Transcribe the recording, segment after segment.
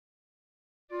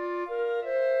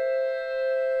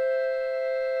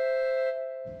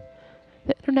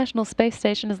The International Space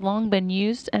Station has long been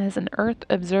used as an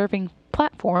Earth-observing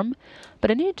platform,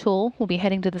 but a new tool will be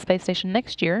heading to the space station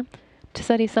next year to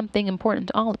study something important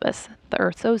to all of us, the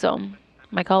Earth's ozone.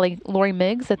 My colleague Lori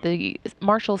Meggs at the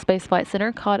Marshall Space Flight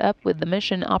Center caught up with the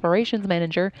mission operations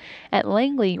manager at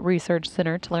Langley Research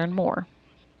Center to learn more.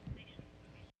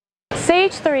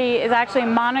 Stage 3 is actually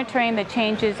monitoring the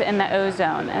changes in the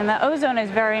ozone, and the ozone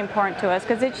is very important to us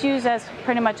because it's used as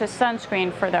pretty much a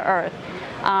sunscreen for the Earth,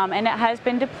 and it has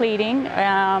been depleting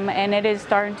and it is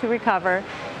starting to recover.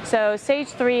 So Stage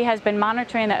 3 has been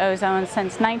monitoring the ozone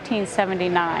since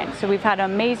 1979, so we've had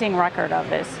an amazing record of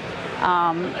this,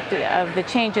 of the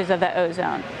changes of the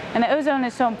ozone. And the ozone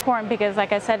is so important because,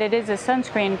 like I said, it is a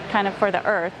sunscreen kind of for the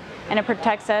Earth, and it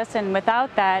protects us, and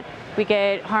without that we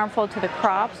get harmful to the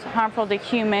crops, harmful to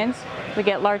humans, we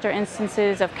get larger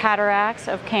instances of cataracts,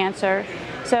 of cancer.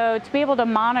 So to be able to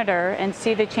monitor and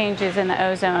see the changes in the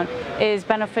ozone is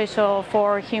beneficial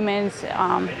for humans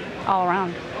all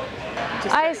around.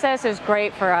 ISS is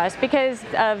great for us because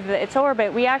of its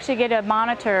orbit. We actually get to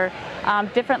monitor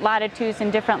different latitudes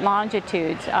and different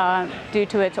longitudes due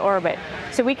to its orbit.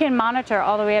 So we can monitor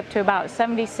all the way up to about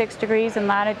 76 degrees in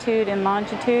latitude and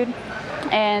longitude.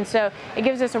 And so it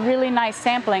gives us a really nice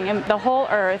sampling of the whole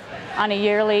Earth on a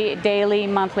yearly, daily,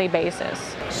 monthly basis.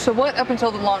 So what up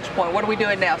until the launch point, what are we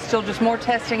doing now? Still just more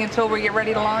testing until we get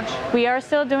ready to launch? We are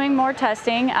still doing more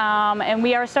testing, and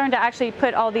we are starting to actually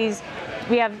put all these.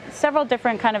 We have several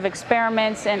different kind of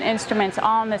experiments and instruments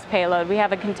on this payload. We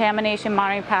have a contamination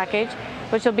monitoring package,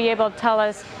 which will be able to tell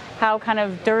us how kind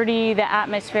of dirty the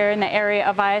atmosphere in the area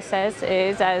of ISS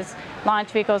is as launch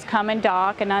vehicles come and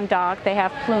dock and undock. They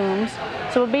have plumes.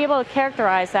 So we'll be able to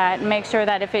characterize that and make sure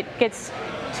that if it gets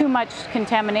too much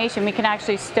contamination, we can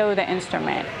actually stow the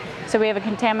instrument. So we have a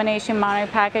contamination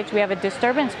monitoring package, we have a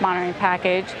disturbance monitoring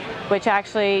package, which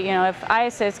actually, if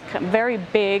ISS is very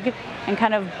big and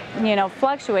kind of,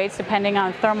 fluctuates depending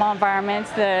on thermal environments,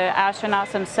 the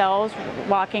astronauts themselves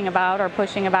walking about or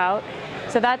pushing about.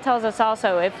 So that tells us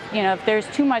also if there's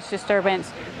too much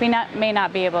disturbance, we may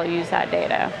not be able to use that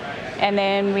data. And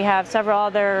then we have several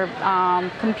other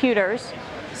computers.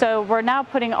 So we're now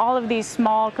putting all of these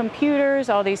small computers,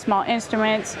 all these small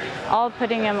instruments, all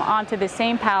putting them onto the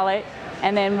same pallet,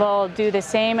 and then we'll do the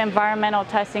same environmental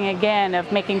testing again of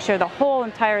making sure the whole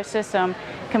entire system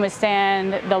can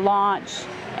withstand the launch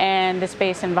and the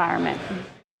space environment.